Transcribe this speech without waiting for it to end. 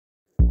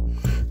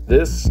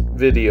This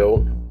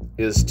video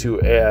is to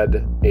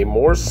add a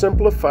more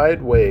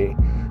simplified way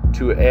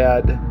to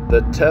add the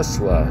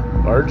Tesla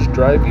large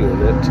drive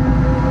unit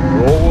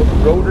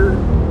rotor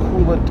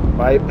coolant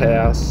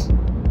bypass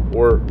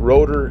or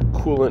rotor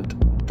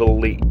coolant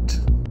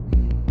delete.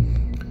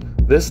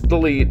 This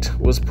delete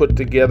was put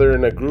together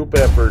in a group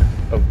effort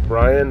of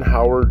Brian,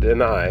 Howard,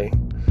 and I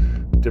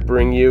to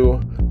bring you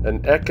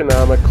an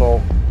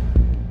economical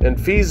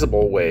and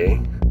feasible way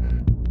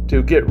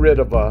to get rid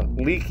of a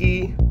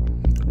leaky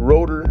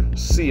rotor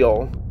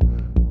seal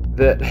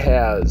that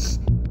has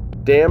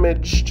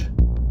damaged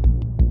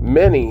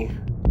many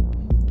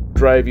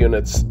drive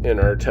units in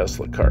our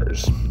Tesla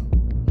cars.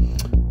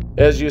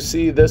 As you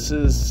see, this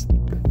is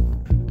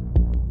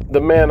the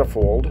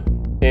manifold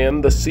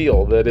and the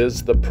seal that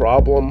is the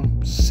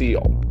problem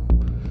seal.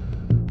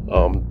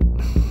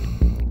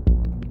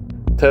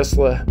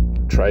 Tesla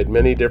tried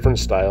many different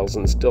styles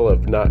and still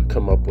have not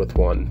come up with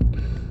one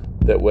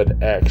that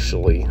would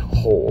actually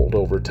hold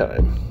over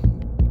time.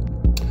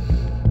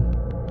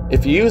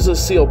 If you use a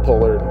seal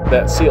puller,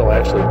 that seal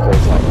actually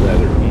pulls out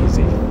rather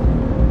easy.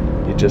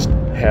 You just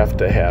have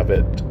to have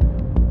it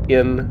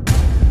in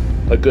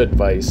a good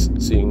vise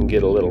so you can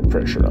get a little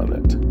pressure on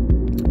it.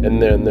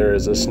 And then there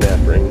is a snap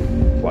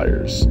ring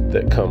pliers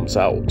that comes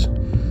out.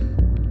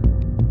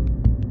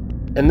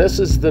 And this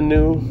is the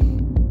new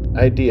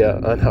idea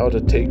on how to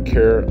take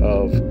care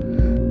of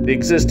the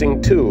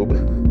existing tube,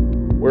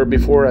 where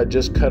before I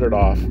just cut it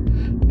off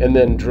and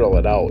then drill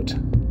it out.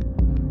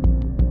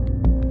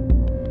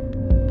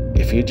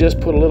 If you just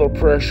put a little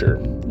pressure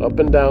up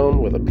and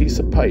down with a piece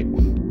of pipe,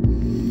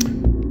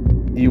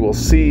 you will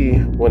see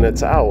when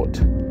it's out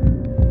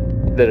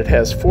that it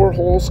has 4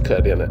 holes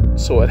cut in it.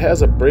 So it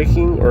has a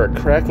breaking or a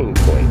cracking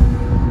point.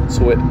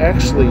 So it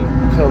actually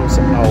comes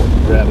out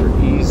rather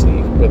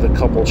easy with a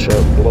couple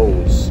sharp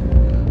blows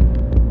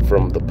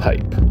from the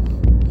pipe.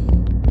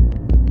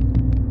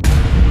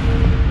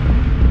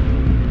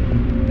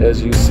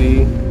 As you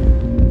see,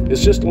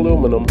 it's just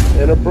aluminum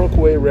and it broke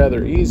away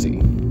rather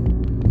easy.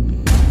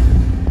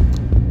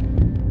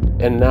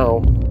 And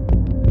now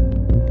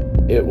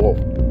it will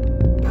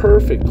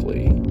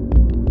perfectly,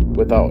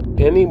 without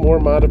any more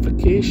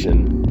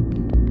modification,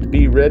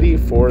 be ready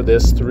for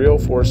this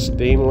 304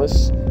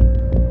 stainless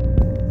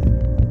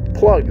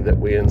plug that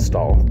we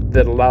install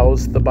that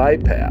allows the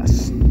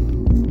bypass.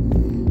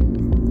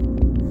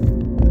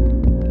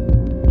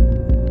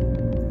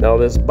 Now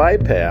this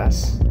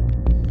bypass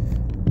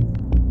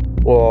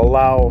will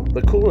allow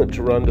the coolant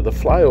to run to the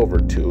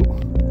flyover tube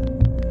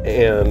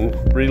and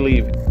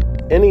relieve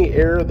any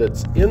air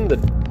that's in the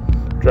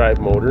drive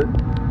motor,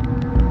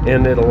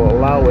 and it'll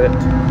allow it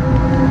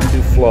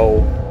to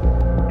flow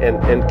and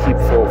keep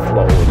full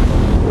flow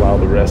and allow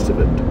the rest of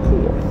it to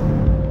cool.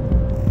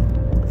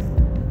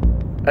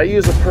 I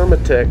use a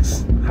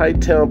Permatex high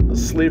temp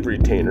sleeve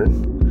retainer.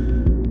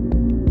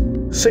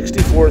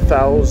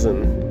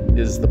 64,000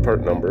 is the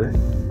part number.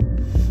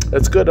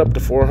 It's good up to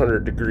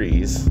 400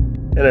 degrees,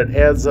 and it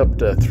adds up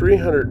to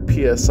 300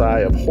 psi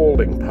of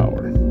holding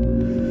power.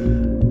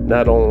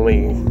 Not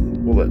only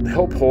will it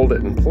help hold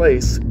it in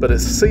place, but it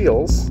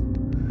seals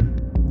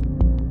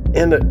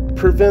and it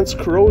prevents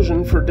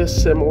corrosion for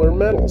dissimilar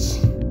metals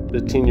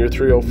between your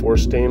 304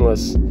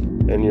 stainless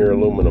and your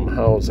aluminum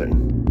housing,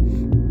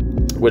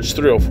 which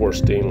 304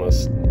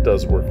 stainless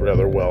does work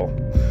rather well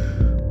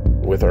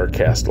with our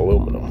cast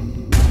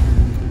aluminum.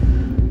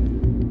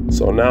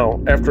 So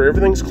now, after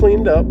everything's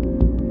cleaned up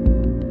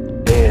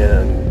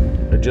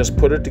and I just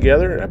put it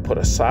together, I put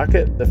a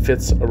socket that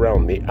fits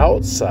around the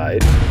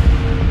outside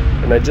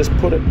and I just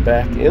put it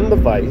back in the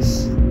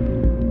vise,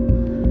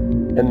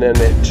 and then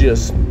it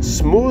just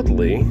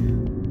smoothly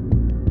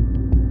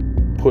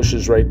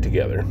pushes right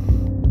together.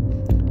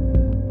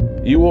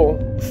 You will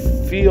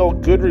feel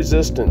good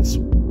resistance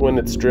when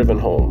it's driven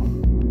home.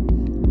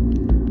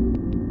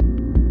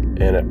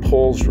 And it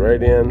pulls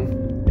right in.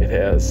 It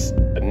has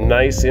a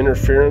nice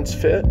interference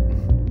fit,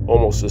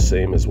 almost the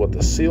same as what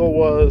the seal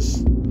was.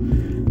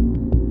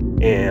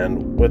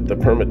 And with the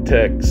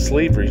Permatex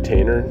sleeve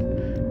retainer,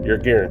 you're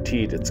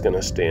guaranteed it's going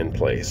to stay in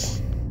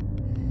place.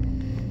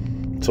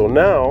 So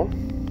now,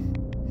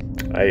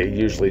 I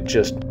usually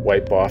just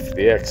wipe off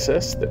the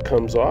excess that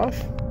comes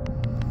off,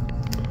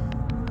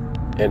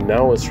 and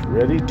now it's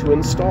ready to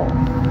install.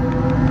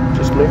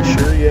 Just make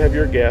sure you have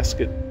your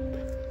gasket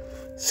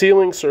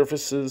sealing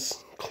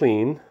surfaces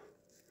clean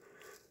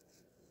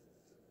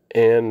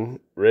and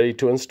ready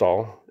to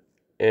install.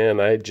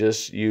 And I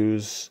just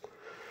use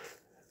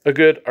a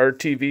good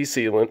RTV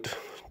sealant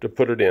to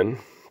put it in.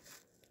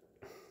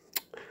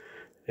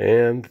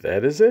 And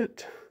that is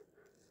it.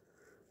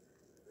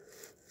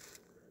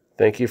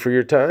 Thank you for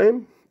your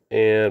time,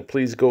 and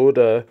please go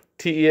to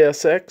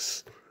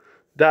tesx.net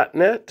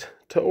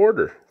to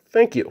order.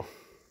 Thank you.